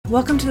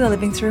Welcome to the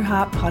Living Through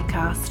Heart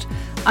podcast.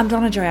 I'm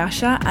Donna Joy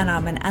Usher, and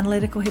I'm an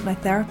analytical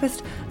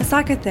hypnotherapist, a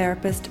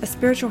psychotherapist, a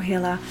spiritual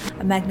healer,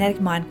 a magnetic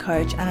mind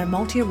coach, and a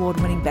multi-award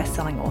winning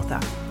best-selling author.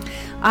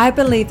 I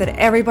believe that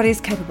everybody is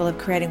capable of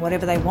creating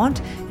whatever they want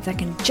if they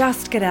can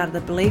just get out of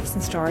the beliefs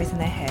and stories in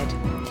their head.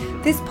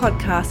 This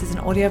podcast is an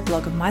audio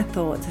blog of my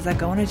thoughts as I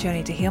go on a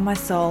journey to heal my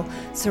soul,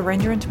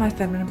 surrender into my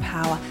feminine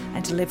power,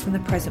 and to live from the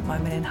present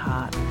moment in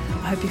heart.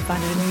 I hope you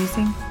find it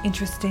amusing,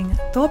 interesting,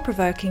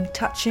 thought-provoking,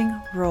 touching,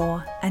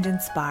 raw, and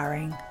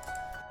inspiring.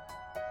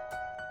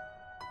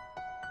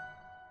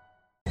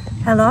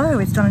 Hello,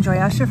 it's Donna Joy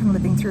Usher from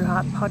Living Through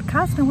Heart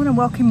podcast, and I want to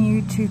welcome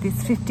you to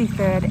this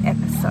 53rd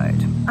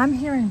episode. I'm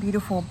here in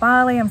beautiful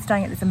Bali. I'm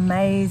staying at this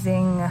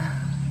amazing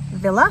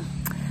villa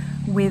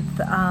with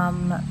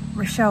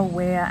Rochelle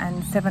Ware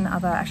and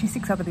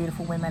six other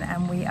beautiful women,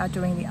 and we are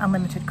doing the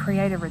Unlimited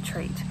Creator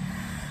Retreat.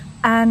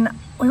 And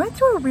we went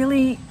through a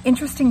really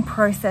interesting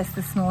process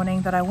this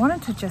morning that I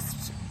wanted to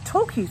just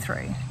talk you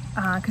through,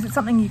 because it's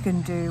something you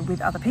can do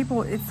with other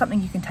people. It's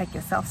something you can take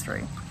yourself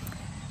through.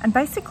 And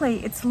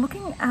basically, it's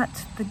looking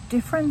at the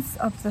difference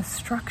of the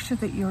structure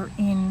that you're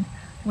in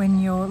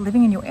when you're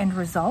living in your end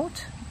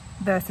result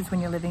versus when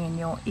you're living in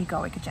your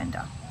egoic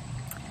agenda.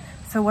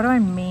 So what do I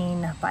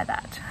mean by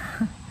that?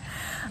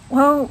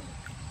 Well,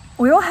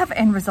 we all have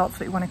end results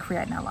that we want to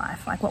create in our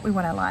life, like what we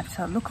want our life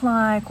to look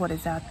like, what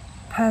is our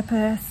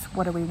purpose,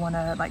 what do we want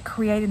to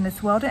create in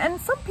this world. And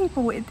some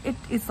people, it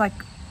is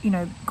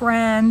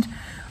grand.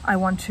 I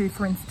want to,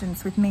 for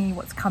instance, with me,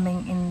 what's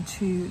coming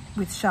into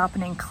with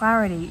sharpening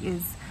clarity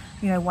is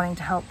wanting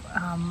to help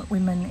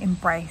women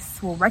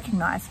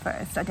recognize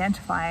first,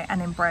 identify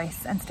and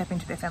embrace and step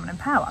into their feminine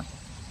power.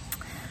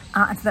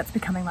 And so that's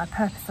becoming my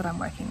purpose that I'm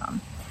working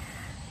on.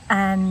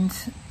 And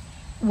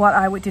what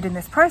I did in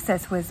this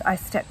process was I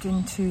stepped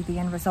into the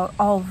end result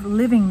of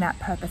living that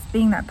purpose,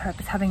 being that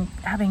purpose,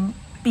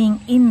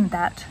 being in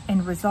that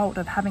end result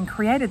of having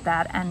created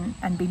that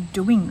and be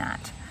doing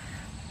that.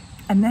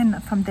 And then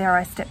from there,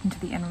 I stepped into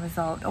the end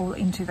result, or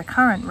into the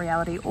current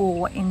reality,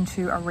 or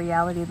into a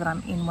reality that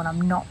I'm in when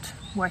I'm not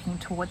working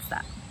towards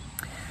that.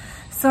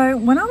 So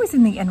when I was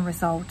in the end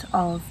result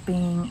of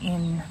being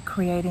in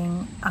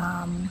creating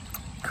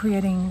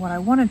what I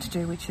wanted to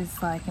do, which is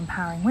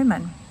empowering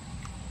women,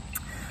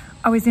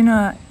 I was in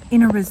a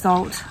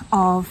result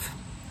of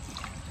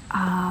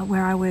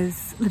where I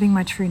was living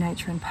my true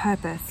nature and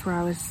purpose, where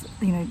I was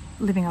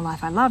living a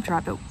life I loved,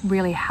 right? But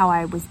really how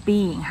I was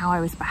being, how I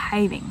was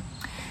behaving.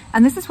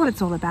 And this is what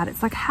it's all about.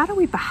 It's how do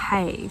we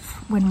behave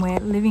when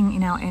we're living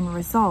in our end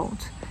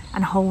result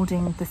and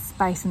holding the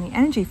space and the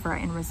energy for our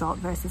end result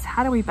versus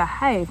how do we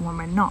behave when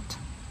we're not?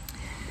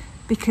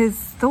 Because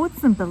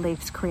thoughts and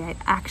beliefs create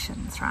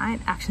actions, right?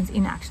 Actions,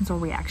 inactions, or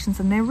reactions.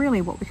 And they're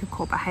really what we could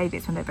call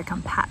behaviors when they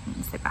become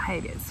patterns, they're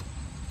behaviors.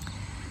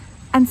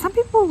 And some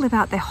people live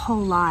out their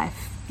whole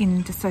life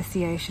in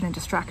dissociation and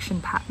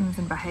distraction patterns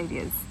and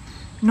behaviors,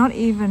 not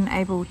even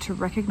able to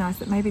recognize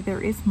that maybe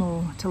there is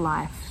more to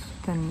life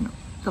than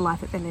the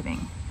life that they're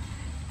living.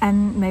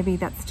 And maybe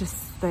that's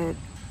just the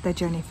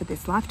journey for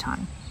this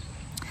lifetime.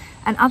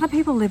 And other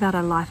people live out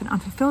a life, an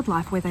unfulfilled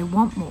life, where they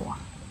want more,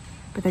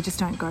 but they just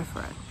don't go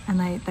for it. And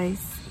they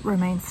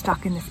remain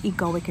stuck in this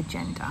egoic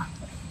agenda.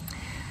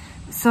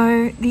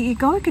 So the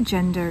egoic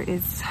agenda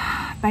is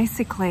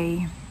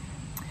basically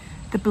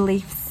the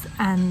beliefs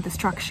and the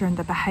structure and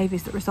the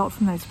behaviors that result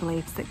from those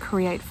beliefs that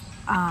create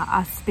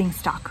us being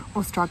stuck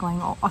or struggling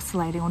or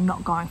oscillating or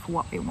not going for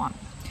what we want.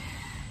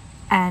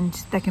 And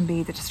there can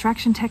be the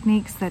distraction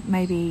techniques that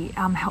maybe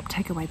help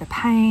take away the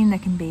pain. There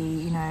can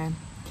be,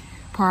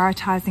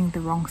 prioritizing the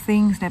wrong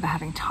things, never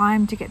having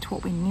time to get to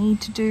what we need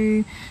to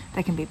do.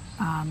 They can be,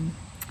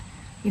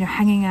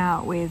 hanging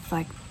out with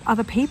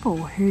other people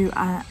who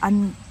are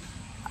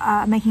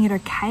making it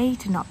okay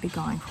to not be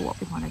going for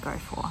what we want to go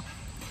for,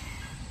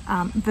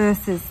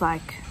 versus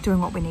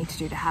doing what we need to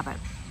do to have it.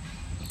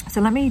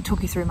 So let me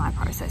talk you through my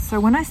process. So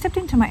when I stepped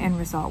into my end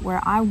result, where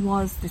I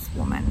was this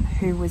woman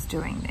who was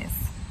doing this,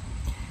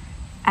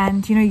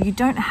 and you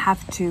don't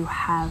have to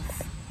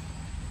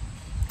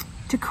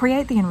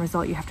create the end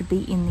result, you have to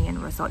be in the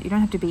end result. You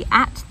don't have to be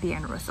at the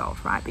end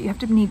result, right? But you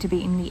need to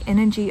be in the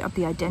energy of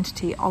the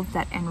identity of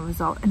that end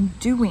result and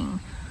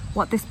doing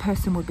what this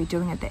person would be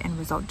doing at the end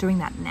result, doing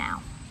that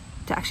now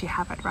to actually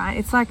have it, right?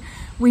 It's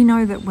we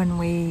know that when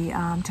we,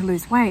 to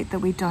lose weight, that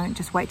we don't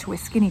just wait till we're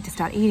skinny to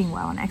start eating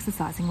well and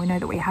exercising. We know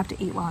that we have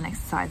to eat well and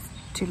exercise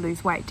to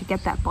lose weight, to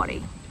get that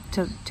body,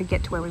 to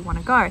get to where we want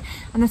to go.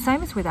 And the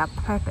same is with our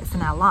purpose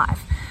in our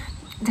life.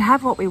 To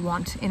have what we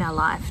want in our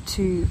life,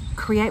 to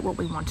create what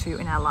we want to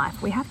in our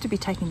life, we have to be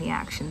taking the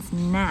actions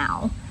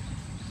now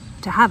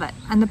to have it.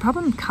 And the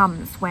problem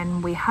comes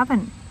when we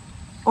haven't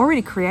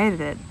already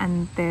created it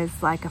and there's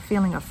a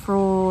feeling of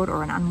fraud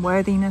or an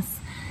unworthiness.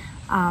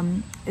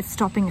 It's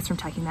stopping us from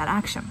taking that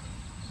action.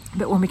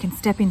 But when we can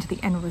step into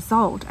the end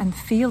result and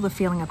feel the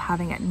feeling of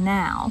having it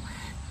now,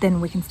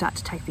 then we can start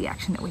to take the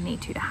action that we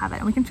need to have it.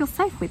 And we can feel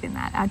safe within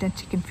that. Our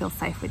identity can feel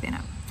safe within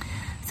it.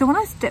 So when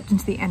I stepped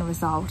into the end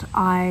result,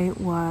 I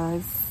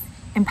was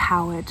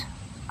empowered.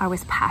 I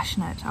was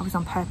passionate. I was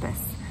on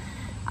purpose.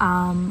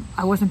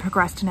 I wasn't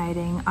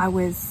procrastinating. I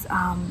was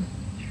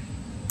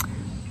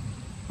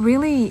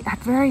really had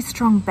very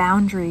strong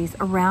boundaries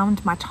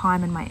around my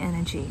time and my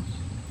energy.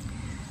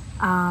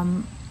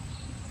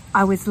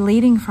 I was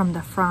leading from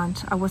the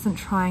front. I wasn't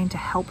trying to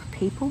help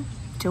people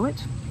do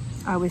it.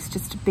 I was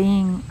just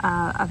being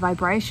a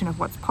vibration of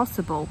what's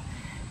possible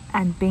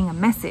and being a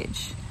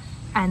message,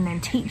 and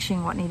then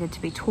teaching what needed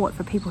to be taught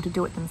for people to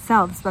do it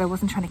themselves, but I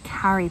wasn't trying to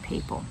carry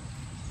people.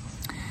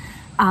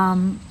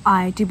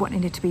 I did what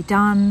needed to be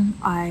done.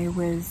 I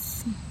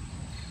was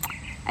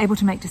able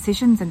to make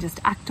decisions and just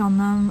act on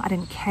them. I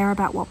didn't care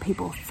about what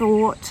people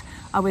thought.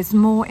 I was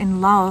more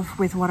in love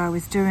with what I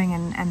was doing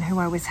and who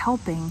I was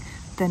helping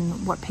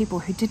than what people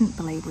who didn't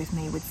believe with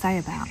me would say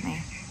about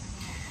me.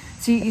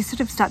 So you sort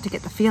of start to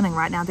get the feeling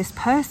right now, this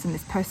person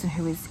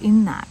who is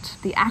in that,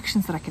 the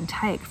actions that I can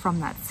take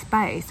from that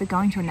space are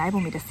going to enable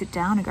me to sit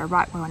down and go,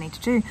 right, what do I need to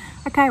do?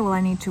 Okay, well,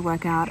 I need to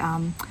work out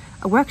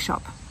a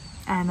workshop.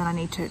 And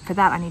then for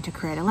that I need to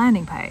create a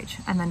landing page.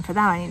 And then for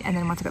that and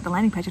then once I've got the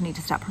landing page, I need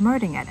to start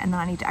promoting it. And then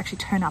I need to actually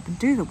turn up and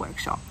do the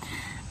workshop.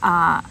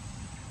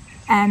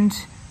 And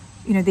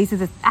these are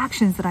the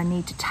actions that I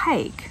need to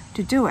take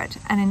to do it.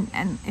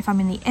 And if I'm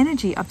in the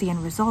energy of the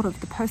end result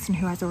of the person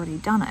who has already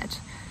done it,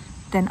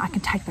 then I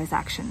can take those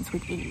actions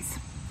with ease.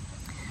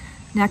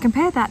 Now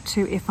compare that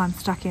to if I'm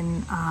stuck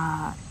in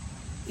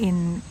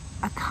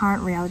a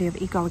current reality of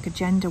egoic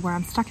agenda where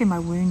I'm stuck in my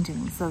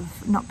woundings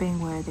of not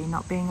being worthy,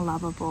 not being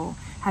lovable,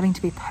 having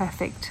to be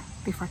perfect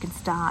before I can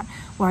start,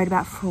 worried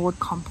about fraud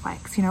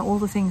complex, all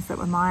the things that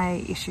were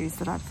my issues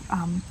that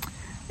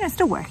I've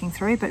still working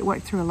through, but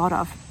worked through a lot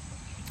of.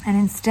 And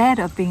instead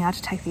of being able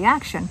to take the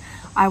action,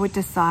 I would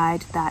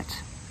decide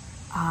that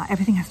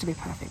everything has to be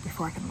perfect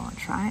before I can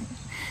launch, right?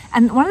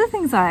 And one of the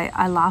things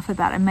I laugh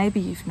about, and maybe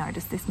you've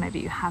noticed this,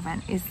 maybe you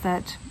haven't, is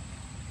that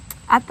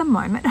at the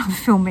moment I'm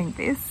filming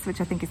this,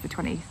 which I think is the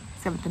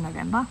 27th of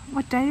November.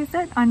 What day is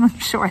it? I'm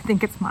not sure. I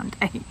think it's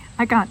Monday.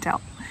 I can't tell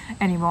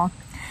anymore.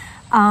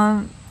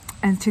 And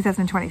it's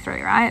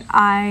 2023, right?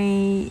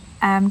 I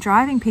am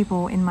driving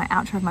people in my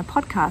outro of my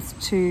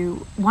podcast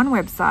to one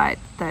website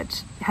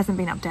that hasn't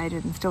been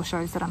updated and still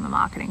shows that I'm a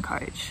marketing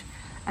coach,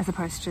 as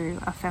opposed to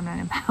a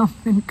feminine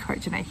empowerment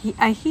coach and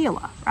a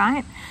healer,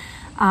 right?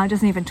 It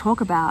doesn't even talk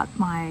about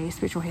my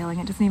spiritual healing.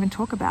 It doesn't even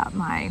talk about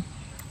my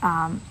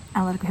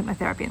analytical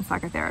hypnotherapy and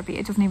psychotherapy.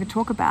 It doesn't even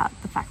talk about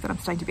the fact that I'm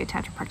studying to be a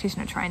tantra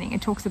practitioner training.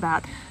 It talks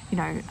about,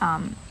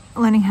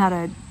 learning how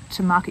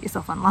to market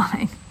yourself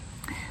online,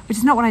 which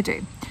is not what I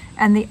do.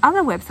 And the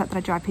other website that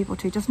I drive people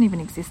to doesn't even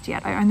exist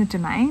yet. I own the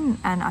domain,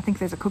 and I think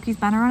there's a cookies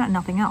banner on it and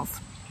nothing else.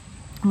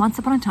 Once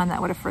upon a time,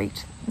 that would have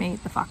freaked me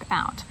the fuck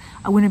out.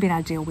 I wouldn't have been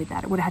able to deal with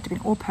that. It would have had to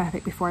be all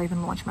perfect before I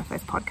even launched my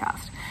first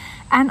podcast.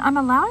 And I'm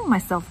allowing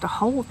myself to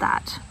hold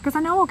that because I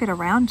know I'll get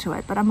around to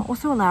it, but I'm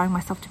also allowing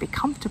myself to be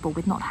comfortable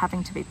with not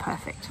having to be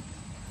perfect.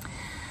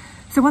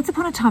 So once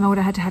upon a time, I would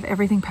have had to have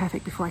everything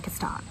perfect before I could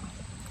start.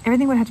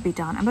 Everything would have to be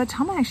done. And by the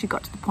time I actually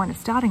got to the point of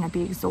starting, I'd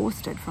be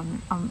exhausted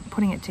from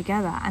putting it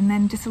together and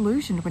then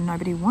disillusioned when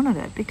nobody wanted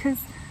it because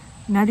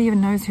nobody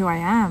even knows who I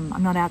am.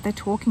 I'm not out there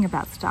talking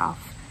about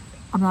stuff.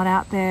 I'm not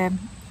out there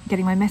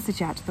getting my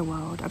message out to the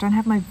world. I don't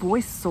have my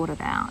voice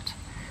sorted out.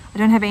 I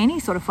don't have any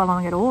sort of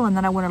following at all. And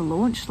then I want to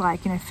launch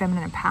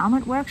feminine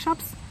empowerment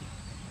workshops.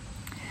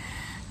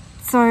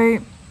 So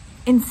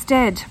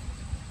instead,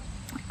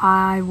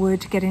 I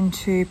would get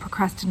into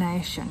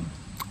procrastination.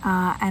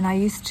 And I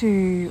used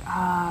to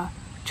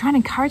try and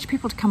encourage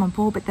people to come on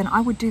board, but then I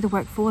would do the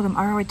work for them,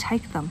 or I would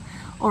take them,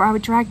 or I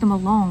would drag them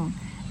along,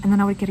 and then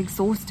I would get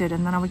exhausted,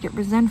 and then I would get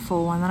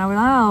resentful, and then I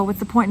would, what's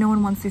the point? No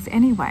one wants this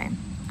anyway.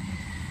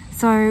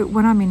 So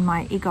when I'm in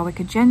my egoic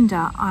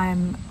agenda,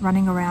 I'm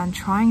running around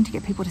trying to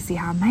get people to see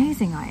how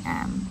amazing I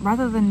am,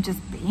 rather than just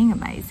being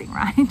amazing,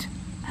 right?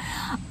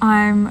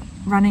 I'm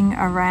running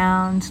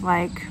around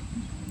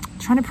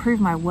trying to prove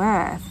my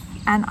worth,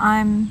 and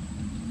I'm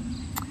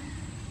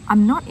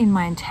not in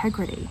my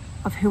integrity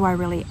of who I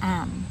really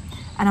am.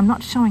 And I'm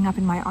not showing up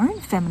in my own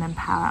feminine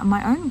power and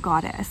my own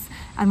goddess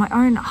and my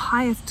own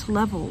highest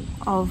level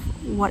of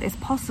what is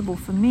possible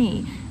for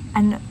me,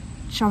 and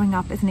showing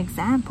up as an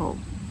example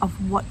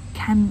of what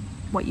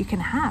you can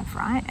have,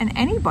 right? And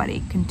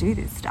anybody can do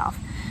this stuff.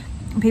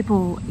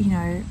 People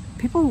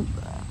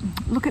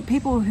look at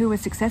people who are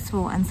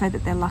successful and say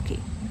that they're lucky.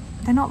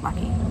 They're not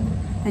lucky.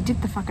 They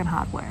did the fucking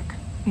hard work.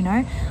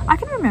 I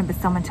can remember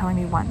someone telling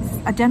me once,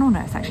 a dental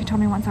nurse actually told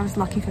me once I was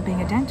lucky for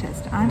being a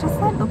dentist. And I just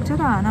looked at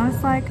her and I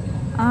was like,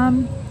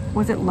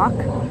 was it luck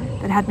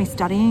that had me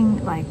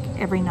studying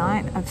every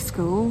night of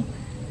school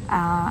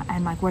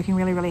and working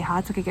really, really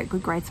hard so I could get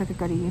good grades so I could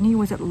go to uni?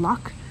 Was it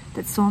luck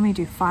that saw me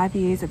do 5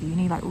 years of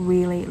uni,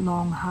 really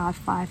long, hard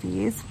 5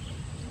 years?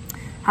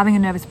 Having a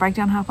nervous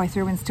breakdown halfway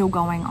through and still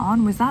going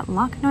on, was that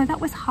luck? No, that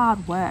was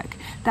hard work.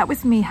 That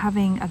was me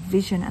having a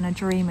vision and a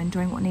dream and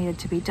doing what needed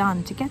to be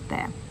done to get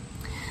there.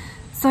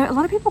 So a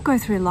lot of people go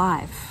through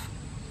life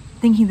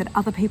thinking that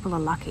other people are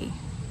lucky.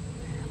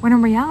 When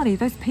in reality,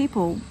 those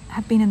people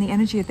have been in the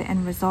energy of the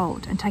end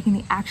result and taking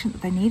the action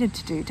that they needed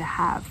to do to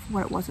have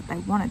what it was that they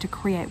wanted, to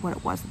create what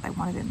it was that they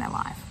wanted in their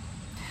life.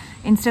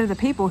 Instead of the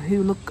people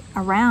who look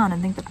around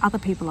and think that other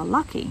people are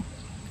lucky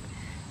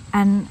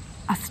and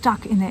are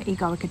stuck in their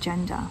egoic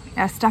agenda,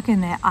 are stuck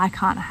in their I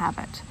can't have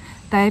it.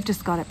 They've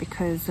just got it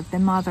because of their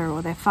mother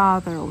or their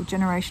father or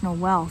generational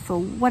wealth or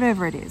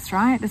whatever it is,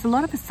 right? There's a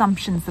lot of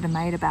assumptions that are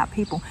made about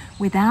people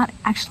without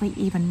actually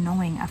even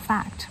knowing a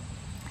fact.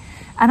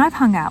 And I've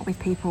hung out with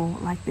people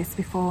like this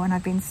before, and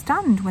I've been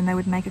stunned when they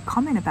would make a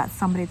comment about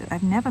somebody that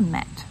they've never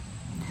met.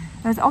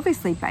 And it's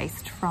obviously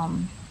based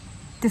from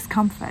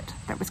discomfort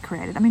that was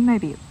created. I mean,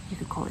 maybe you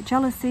could call it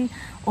jealousy,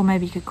 or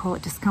maybe you could call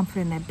it discomfort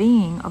in their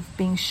being of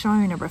being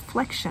shown a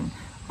reflection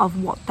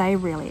of what they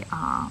really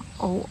are,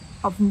 or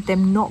of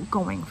them not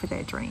going for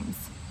their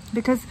dreams.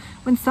 Because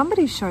when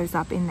somebody shows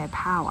up in their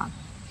power,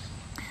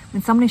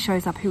 when somebody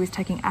shows up who is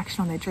taking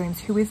action on their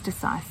dreams, who is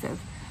decisive,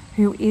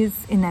 who is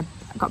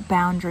got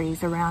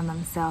boundaries around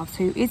themselves,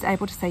 who is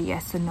able to say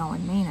yes and no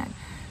and mean it,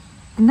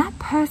 then that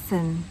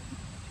person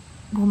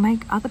will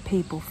make other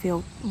people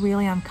feel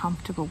really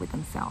uncomfortable with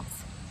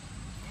themselves.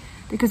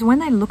 Because when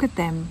they look at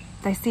them,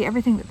 they see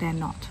everything that they're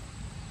not.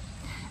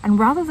 And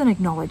rather than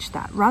acknowledge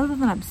that, rather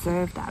than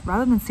observe that,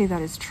 rather than see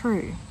that as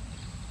true,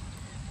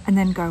 and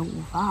then go,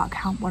 well, fuck,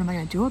 what am I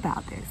going to do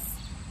about this?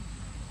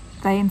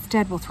 They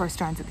instead will throw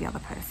stones at the other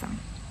person.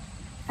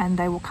 And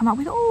they will come up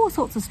with all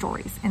sorts of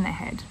stories in their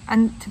head.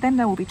 And to them,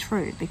 they will be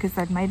true because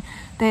they've made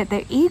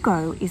their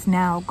ego is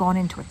now gone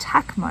into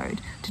attack mode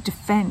to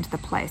defend the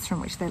place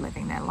from which they're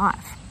living their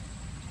life.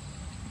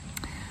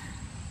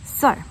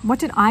 So, what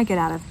did I get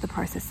out of the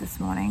process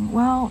this morning?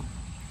 Well,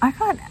 I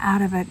got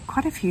out of it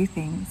quite a few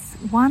things.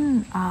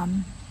 One,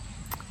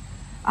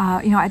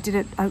 I did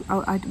it.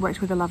 I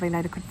worked with a lovely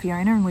lady called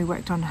Fiona, and we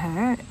worked on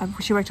her.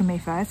 She worked on me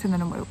first, and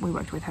then we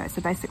worked with her.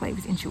 So basically, it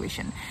was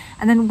intuition.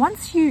 And then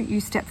once you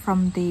step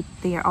from the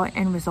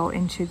end result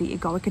into the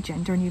egoic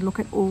agenda, and you look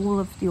at all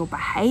of your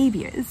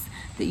behaviours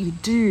that you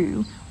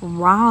do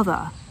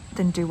rather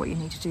than do what you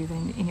need to do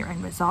in your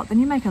end result, then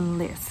you make a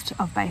list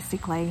of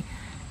basically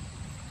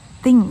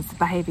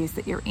behaviours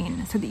that you're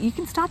in, so that you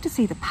can start to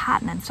see the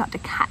pattern and start to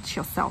catch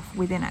yourself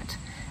within it.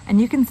 And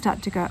you can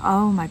start to go,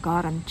 oh my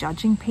God, I'm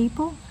judging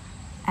people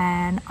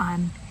and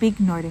I'm big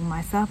noting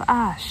myself.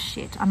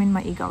 Shit, I'm in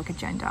my egoic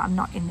agenda. I'm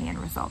not in the end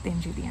result, the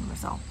energy of the end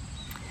result.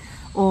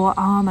 Or,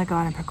 oh my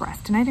God, I'm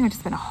procrastinating. I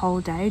just spent a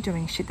whole day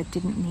doing shit that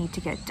didn't need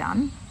to get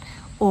done.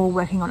 Or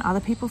working on other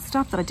people's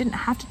stuff that I didn't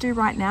have to do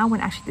right now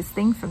when actually this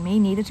thing for me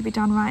needed to be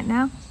done right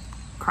now.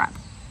 Crap,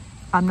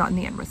 I'm not in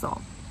the end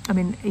result. I'm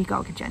in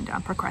egoic agenda.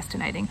 I'm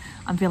procrastinating.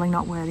 I'm feeling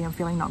not worthy. I'm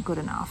feeling not good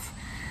enough.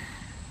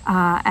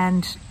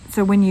 And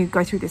so when you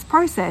go through this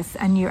process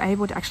and you're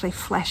able to actually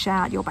flesh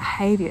out your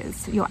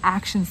behaviors, your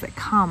actions that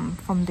come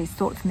from these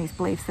thoughts and these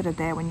beliefs that are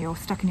there when you're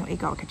stuck in your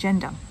egoic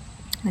agenda,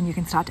 then you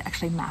can start to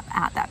actually map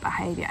out that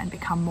behavior and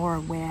become more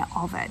aware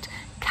of it,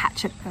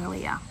 catch it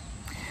earlier.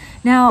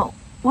 Now,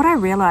 what I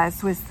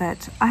realized was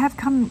that I have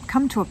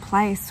come to a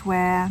place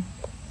where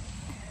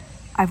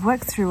I've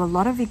worked through a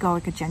lot of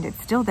egoic agenda.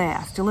 It's still there.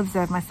 I still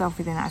observe myself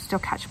within it. I still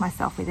catch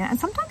myself within it. And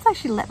sometimes I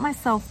actually let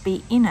myself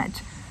be in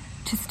it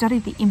to study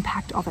the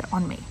impact of it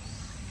on me.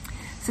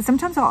 So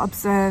sometimes I'll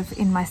observe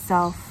in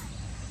myself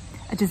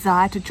a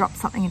desire to drop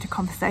something into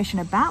conversation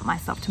about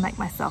myself to make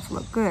myself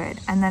look good.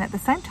 And then at the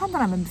same time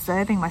that I'm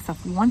observing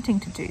myself wanting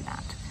to do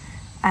that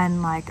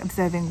and like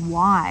observing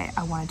why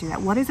I want to do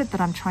that, what is it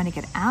that I'm trying to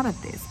get out of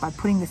this by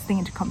putting this thing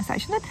into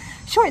conversation? That,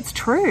 sure, it's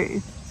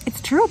true. It's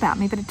true about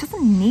me, but it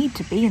doesn't need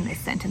to be in this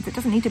sentence. It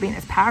doesn't need to be in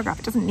this paragraph.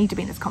 It doesn't need to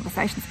be in this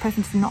conversation. This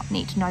person does not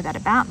need to know that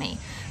about me.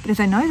 But if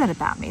they know that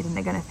about me, then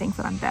they're going to think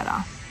that I'm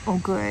better or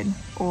good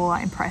or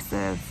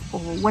impressive or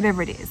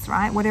whatever it is,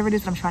 right? Whatever it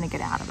is that I'm trying to get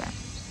out of it.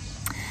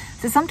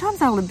 So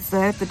sometimes I'll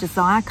observe the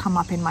desire come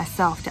up in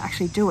myself to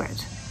actually do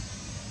it.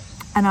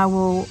 And I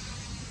will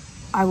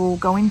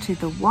go into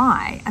the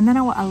why, and then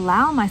I will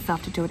allow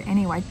myself to do it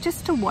anyway,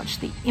 just to watch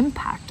the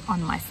impact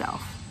on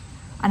myself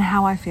and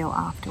how I feel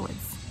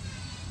afterwards.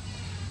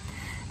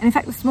 And in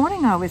fact, this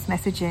morning I was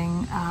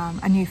messaging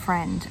a new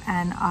friend,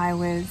 and I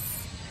was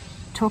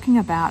talking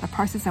about a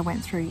process I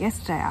went through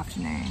yesterday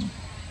afternoon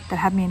that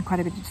had me in quite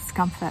a bit of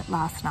discomfort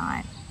last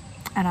night.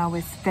 And I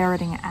was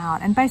ferreting it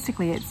out. And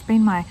basically it's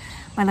been my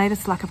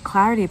latest lack of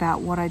clarity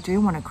about what I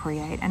do want to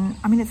create. And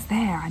I mean, it's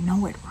there, I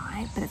know it,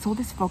 right? But it's all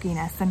this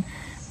fogginess. And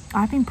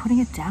I've been putting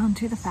it down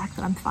to the fact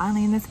that I'm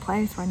finally in this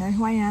place where I know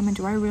who I am and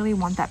do I really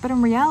want that? But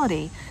in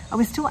reality, I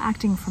was still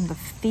acting from the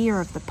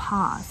fear of the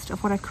past,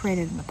 of what I've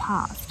created in the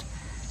past,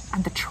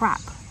 and the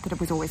trap that it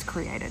was always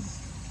created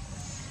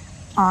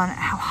on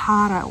how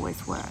hard I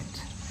always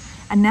worked.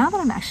 And now that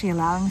I'm actually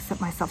allowing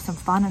myself some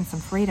fun and some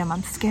freedom,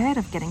 I'm scared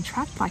of getting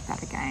trapped like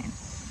that again.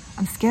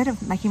 I'm scared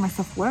of making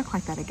myself work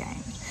like that again.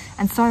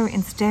 And so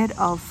instead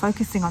of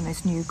focusing on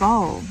this new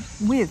goal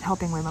with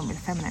helping women with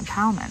feminine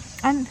empowerment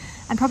and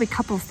probably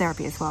couples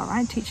therapy as well,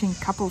 right? Teaching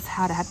couples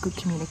how to have good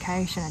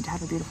communication and to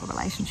have a beautiful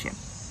relationship.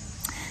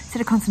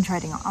 Instead of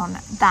concentrating on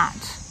that,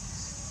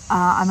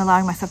 I'm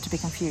allowing myself to be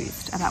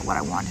confused about what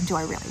I want and do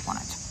I really want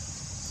it.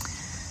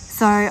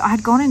 So I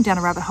had gone down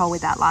a rabbit hole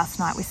with that last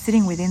night, with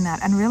sitting within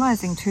that and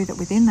realizing too that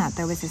within that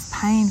there was this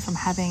pain from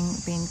having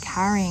been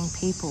carrying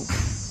people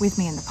with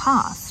me in the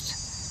past.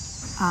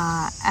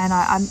 And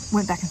I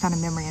went back and found a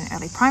memory in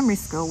early primary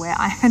school where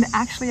I had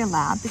actually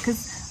allowed,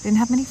 because I didn't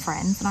have many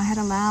friends, and I had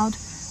allowed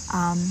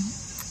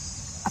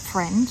a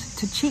friend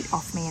to cheat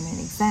off me in an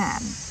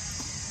exam.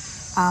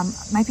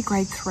 Maybe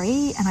grade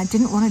 3, and I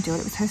didn't want to do it.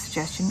 It was her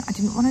suggestion. I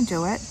didn't want to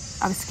do it.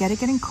 I was scared of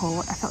getting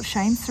caught. I felt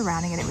shame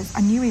surrounding it.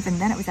 I knew even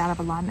then it was out of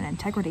alignment and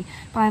integrity,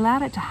 but I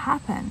allowed it to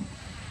happen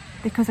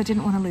because I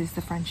didn't want to lose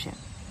the friendship.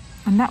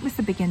 And that was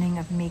the beginning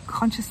of me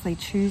consciously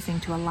choosing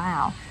to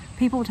allow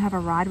people to have a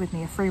ride with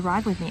me, a free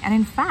ride with me. And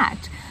in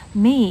fact,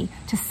 me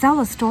to sell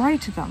a story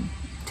to them,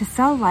 to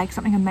sell like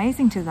something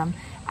amazing to them,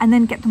 and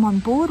then get them on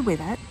board with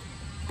it.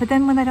 But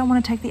then when they don't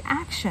want to take the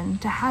action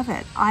to have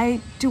it,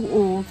 I do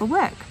all the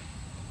work.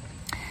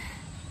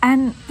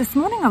 And this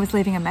morning I was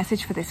leaving a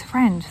message for this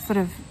friend, sort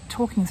of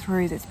talking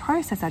through this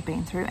process I'd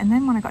been through. And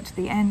then when I got to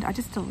the end, I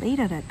just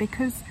deleted it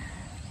because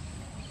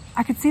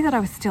I could see that I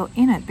was still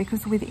in it,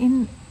 because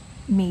within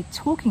me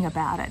talking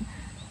about it,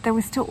 there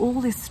was still all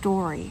this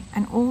story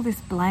and all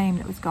this blame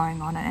that was going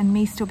on, and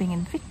me still being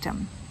in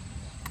victim.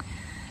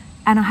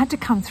 And I had to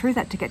come through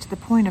that to get to the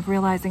point of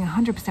realizing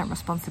 100%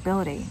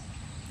 responsibility.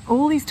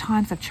 All these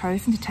times I've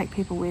chosen to take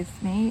people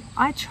with me,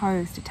 I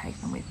chose to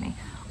take them with me.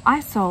 I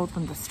sold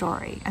them the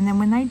story, and then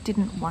when they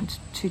didn't want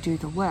to do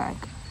the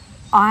work,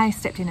 I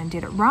stepped in and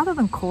did it. Rather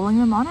than calling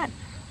them on it,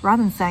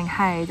 rather than saying,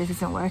 hey, this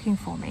isn't working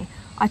for me,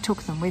 I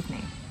took them with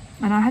me.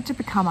 And I had to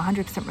become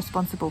 100%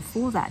 responsible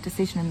for that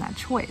decision and that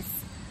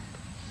choice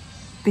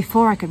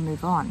before I could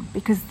move on,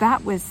 because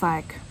that was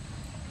like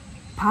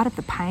part of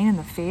the pain and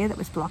the fear that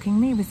was blocking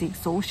me, was the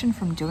exhaustion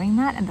from doing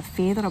that and the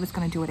fear that I was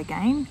going to do it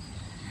again.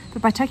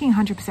 But by taking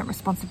 100%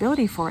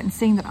 responsibility for it and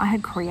seeing that I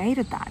had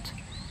created that,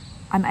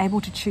 I'm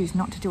able to choose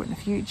not to do it in the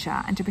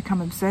future and to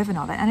become observant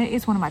of it. And it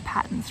is one of my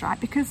patterns, right?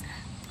 Because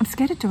I'm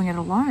scared of doing it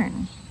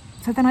alone.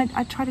 So then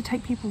I try to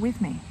take people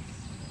with me.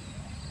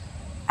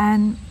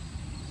 And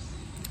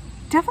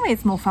definitely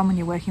it's more fun when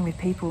you're working with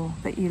people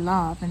that you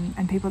love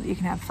and people that you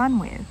can have fun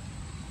with.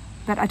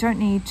 But I don't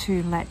need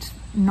to let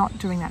not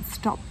doing that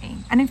stop me.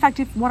 And in fact,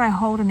 if what I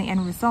hold in the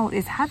end result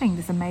is having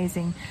this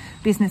amazing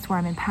business where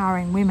I'm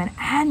empowering women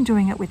and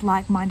doing it with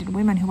like-minded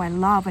women who I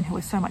love and who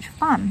are so much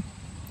fun,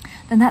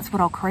 then that's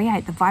what I'll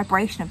create. The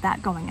vibration of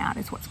that going out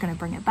is what's going to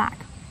bring it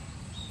back.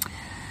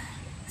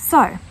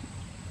 So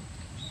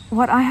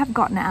what I have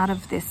gotten out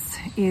of this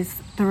is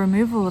the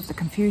removal of the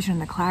confusion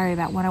and the clarity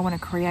about what I want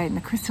to create, and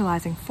the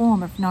crystallizing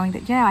form of knowing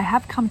that, yeah, I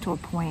have come to a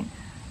point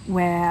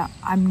where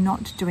I'm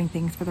not doing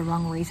things for the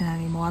wrong reason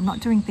anymore. I'm not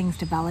doing things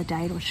to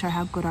validate or show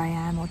how good I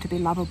am, or to be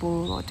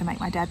lovable, or to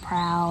make my dad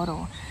proud,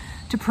 or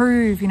to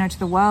prove, to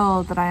the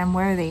world that I am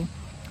worthy.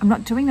 I'm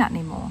not doing that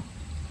anymore.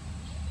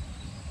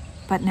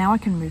 But now I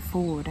can move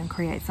forward and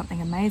create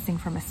something amazing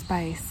from a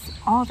space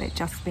of it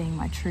just being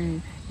my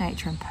true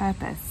nature and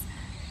purpose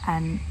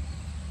and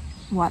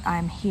what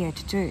I'm here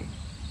to do.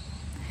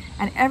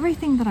 And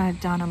everything that I've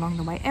done along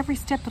the way, every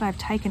step that I've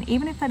taken,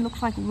 even if they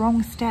look like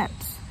wrong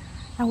steps,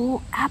 they're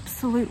all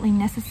absolutely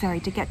necessary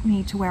to get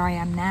me to where I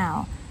am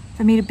now,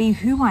 for me to be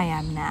who I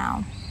am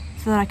now,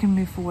 so that I can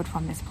move forward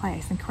from this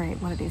place and create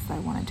what it is that I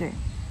want to do.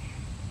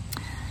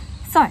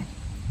 So,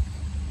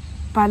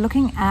 by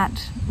looking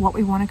at what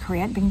we want to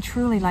create, being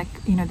truly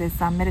there's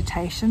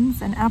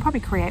meditations, and I'll probably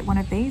create one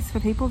of these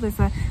for people. There's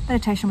a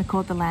meditation we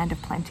call it the Land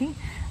of Plenty,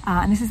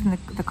 and this is in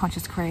the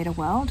conscious creator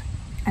world,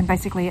 and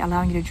basically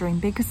allowing you to dream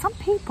big, because some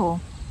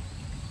people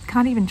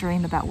can't even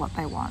dream about what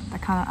they want. They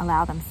can't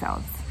allow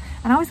themselves.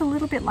 And I was a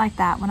little bit like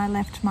that when I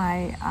left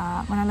my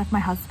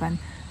husband.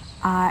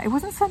 It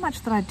wasn't so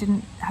much that I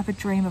didn't have a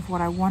dream of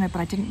what I wanted,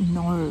 but I didn't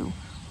know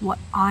what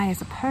I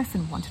as a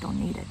person wanted or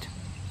needed,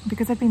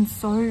 because I'd been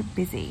so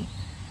busy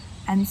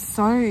and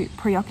so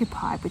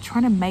preoccupied with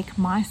trying to make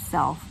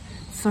myself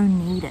so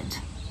needed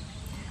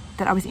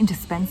that I was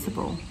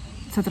indispensable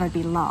so that I'd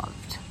be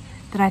loved,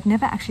 that I'd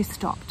never actually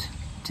stopped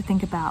to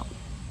think about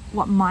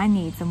what my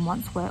needs and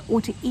wants were, or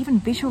to even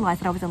visualize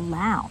that I was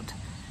allowed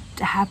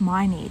to have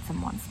my needs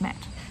and wants met.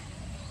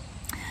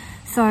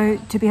 So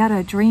to be able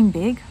to dream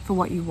big for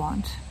what you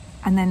want,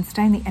 and then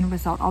stay in the end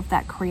result of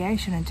that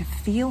creation, and to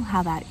feel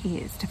how that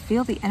is, to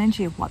feel the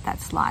energy of what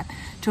that's like,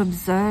 to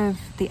observe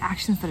the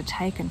actions that are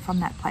taken from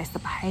that place, the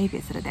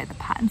behaviors that are there, the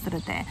patterns that are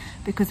there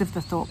because of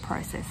the thought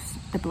process,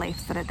 the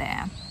beliefs that are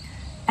there.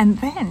 And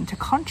then to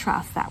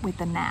contrast that with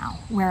the now.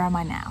 Where am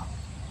I now?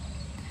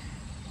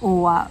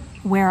 Or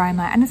where am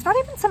I? And it's not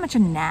even so much a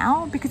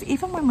now, because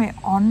even when we're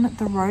on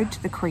the road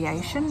to the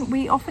creation,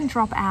 we often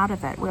drop out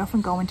of it. We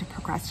often go into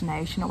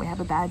procrastination, or we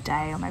have a bad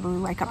day, or maybe we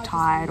wake up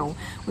tired, or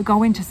we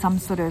go into some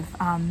sort of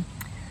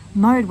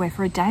mode where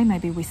for a day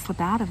maybe we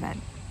slip out of it.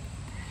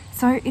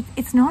 So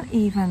it's not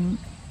even,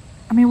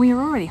 we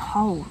are already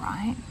whole,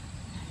 right?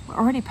 We're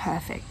already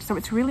perfect. So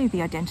it's really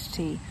the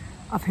identity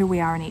of who we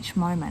are in each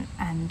moment,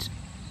 and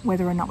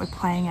whether or not we're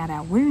playing out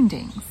our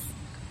woundings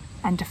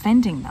and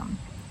defending them,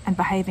 and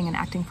behaving and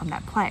acting from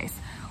that place,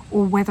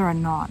 or whether or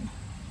not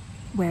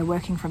we're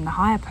working from the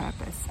higher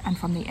purpose and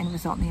from the end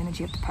result and the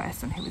energy of the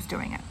person who is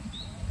doing it.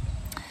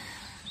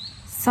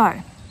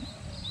 So,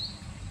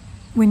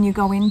 when you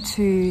go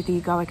into the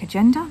egoic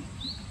agenda,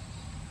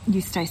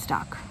 you stay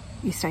stuck,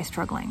 you stay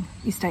struggling,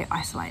 you stay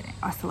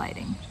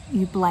isolating.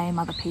 You blame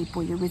other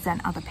people, you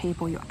resent other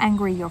people, you're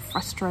angry, you're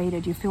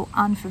frustrated, you feel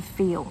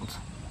unfulfilled.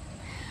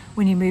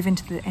 When you move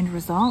into the end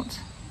result,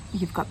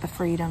 you've got the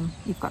freedom,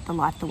 you've got the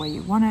life the way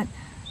you want it,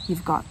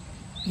 you've got,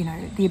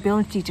 the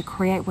ability to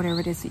create whatever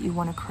it is that you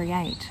want to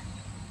create.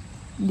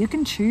 You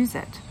can choose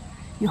it.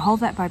 You hold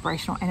that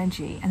vibrational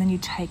energy and then you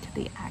take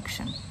the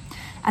action.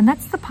 And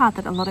that's the part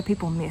that a lot of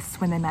people miss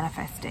when they're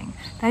manifesting.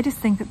 They just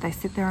think that they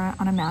sit there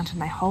on a mountain,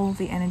 they hold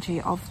the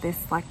energy of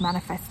this, like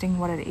manifesting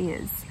what it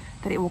is,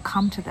 that it will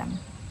come to them.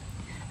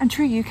 And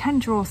true, you can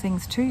draw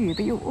things to you,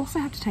 but you'll also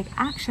have to take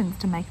actions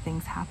to make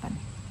things happen.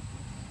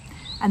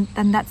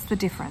 And that's the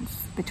difference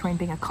between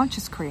being a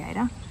conscious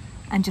creator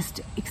and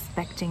just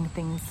expecting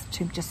things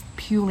to just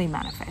purely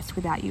manifest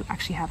without you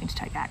actually having to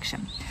take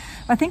action.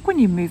 I think when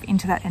you move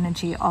into that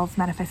energy of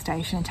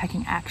manifestation and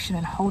taking action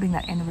and holding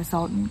that end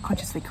result and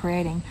consciously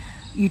creating,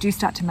 you do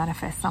start to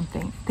manifest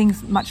something.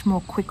 Things much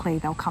more quickly,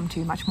 they'll come to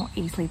you, much more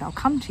easily they'll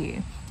come to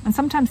you. And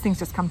sometimes things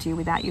just come to you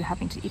without you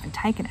having to even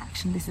take an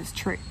action. This is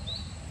true.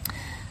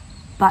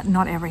 But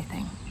not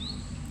everything.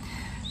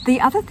 The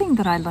other thing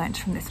that I learned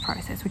from this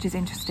process, which is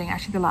interesting,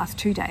 actually the last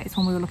 2 days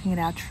when we were looking at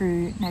our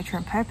true nature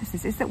and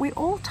purposes, is that we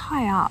all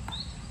tie up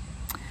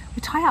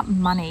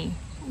money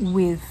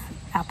with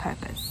our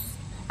purpose,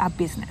 our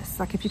business.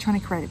 Like if you're trying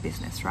to create a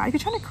business, right? If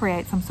you're trying to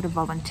create some sort of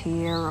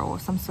volunteer or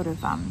some sort of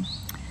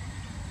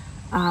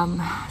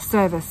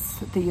service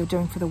that you're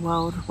doing for the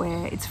world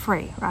where it's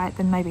free, right?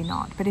 Then maybe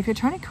not. But if you're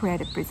trying to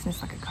create a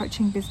business, like a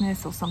coaching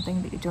business or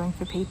something that you're doing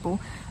for people,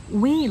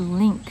 we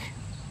link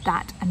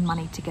that and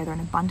money together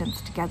and abundance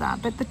together,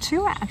 but the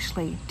two are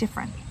actually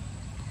different.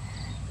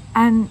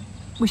 And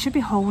we should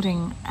be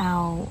holding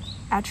our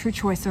true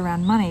choice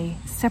around money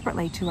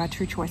separately to our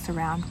true choice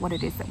around what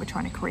it is that we're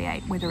trying to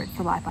create, whether it's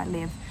the life I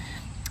live,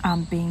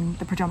 being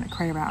the predominant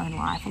creator of our own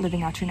life, or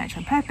living our true nature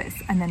and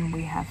purpose. And then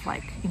we have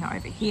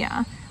over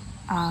here,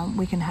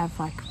 we can have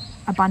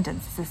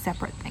abundance as a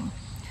separate thing.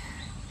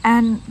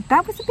 And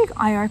that was a big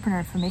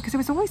eye-opener for me, because there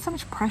was always so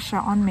much pressure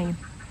on me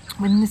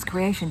within this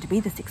creation to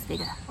be the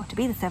 6-figure or to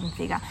be the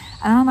 7-figure.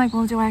 And I'm like,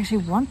 well, do I actually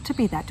want to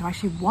be that? Do I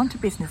actually want a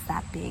business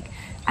that big?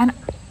 And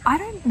I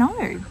don't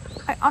know.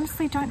 I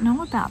honestly don't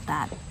know about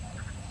that.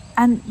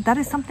 And that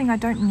is something I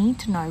don't need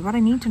to know. What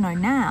I need to know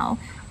now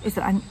is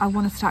that I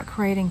want to start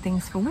creating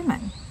things for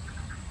women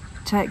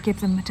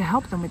to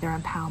help them with their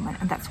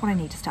empowerment. And that's what I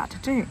need to start to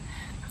do.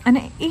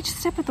 And each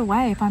step of the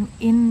way, if I'm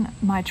in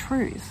my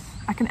truth,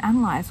 I can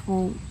analyze,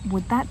 well,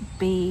 would that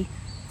be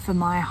for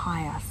my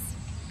highest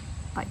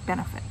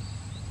benefit?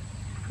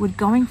 Would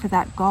going for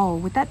that goal,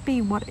 would that be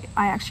what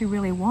I actually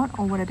really want,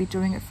 or would I be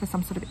doing it for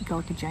some sort of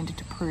egoic agenda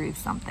to prove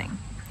something?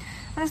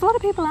 And there's a lot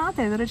of people out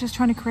there that are just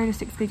trying to create a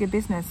 6-figure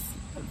business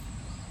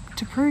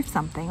to prove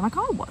something, like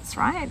I was,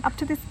 right? Up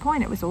to this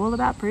point, it was all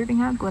about proving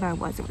how good I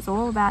was. It was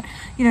all about,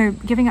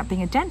 giving up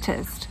being a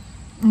dentist.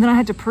 And then I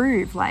had to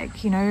prove,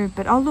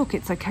 but oh, look,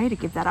 it's okay to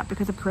give that up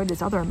because I've created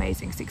this other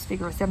amazing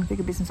 6-figure or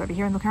 7-figure business over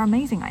here, and look how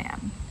amazing I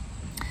am.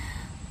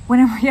 When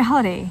in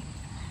reality,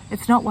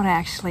 it's not what I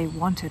actually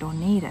wanted or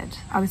needed.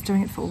 I was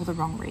doing it for all the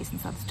wrong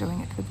reasons. I was doing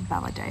it for the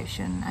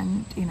validation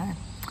and,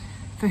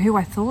 for who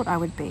I thought I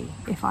would be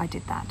if I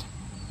did that.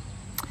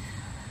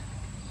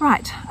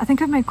 Right, I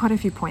think I've made quite a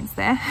few points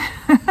there.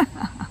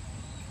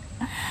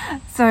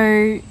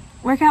 So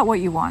work out what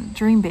you want,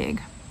 dream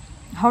big,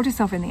 hold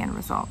yourself in the end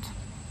result,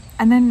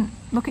 and then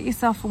look at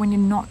yourself for when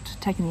you're not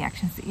taking the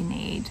actions that you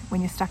need,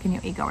 when you're stuck in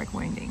your egoic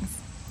woundings.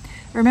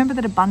 Remember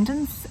that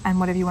abundance and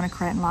whatever you want to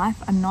create in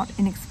life are not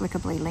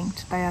inexplicably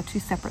linked. They are two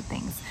separate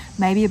things.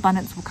 Maybe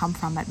abundance will come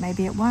from it,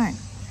 maybe it won't.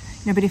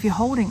 But if you're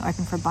holding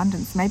open for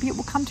abundance, maybe it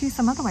will come to you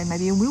some other way.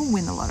 Maybe you will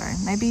win the lotto.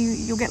 Maybe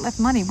you'll get left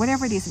money.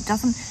 Whatever it is, it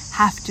doesn't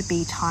have to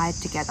be tied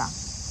together.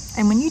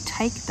 And when you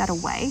take that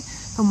away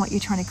from what you're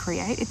trying to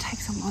create, it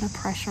takes a lot of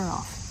pressure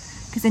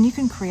off. Because then you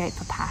can create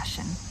for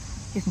passion.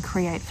 You can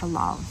create for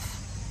love.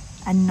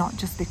 And not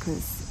just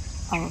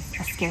because of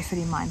a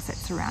scarcity mindset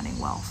surrounding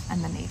wealth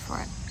and the need for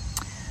it.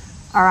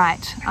 All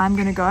right, I'm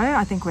going to go.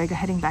 I think we're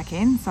heading back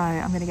in. So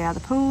I'm going to get out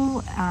of the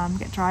pool,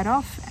 get dried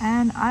off,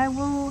 and I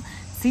will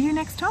see you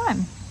next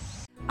time.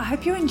 I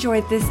hope you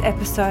enjoyed this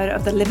episode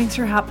of the Living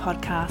Through Heart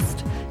podcast.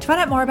 To find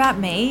out more about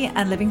me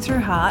and Living Through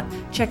Heart,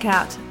 check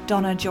out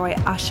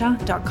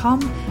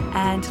donnajoyusher.com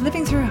and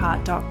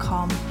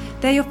livingthroughheart.com.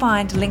 There you'll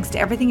find links to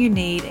everything you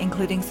need,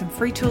 including some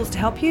free tools to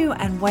help you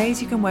and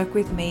ways you can work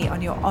with me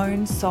on your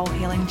own soul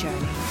healing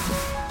journey.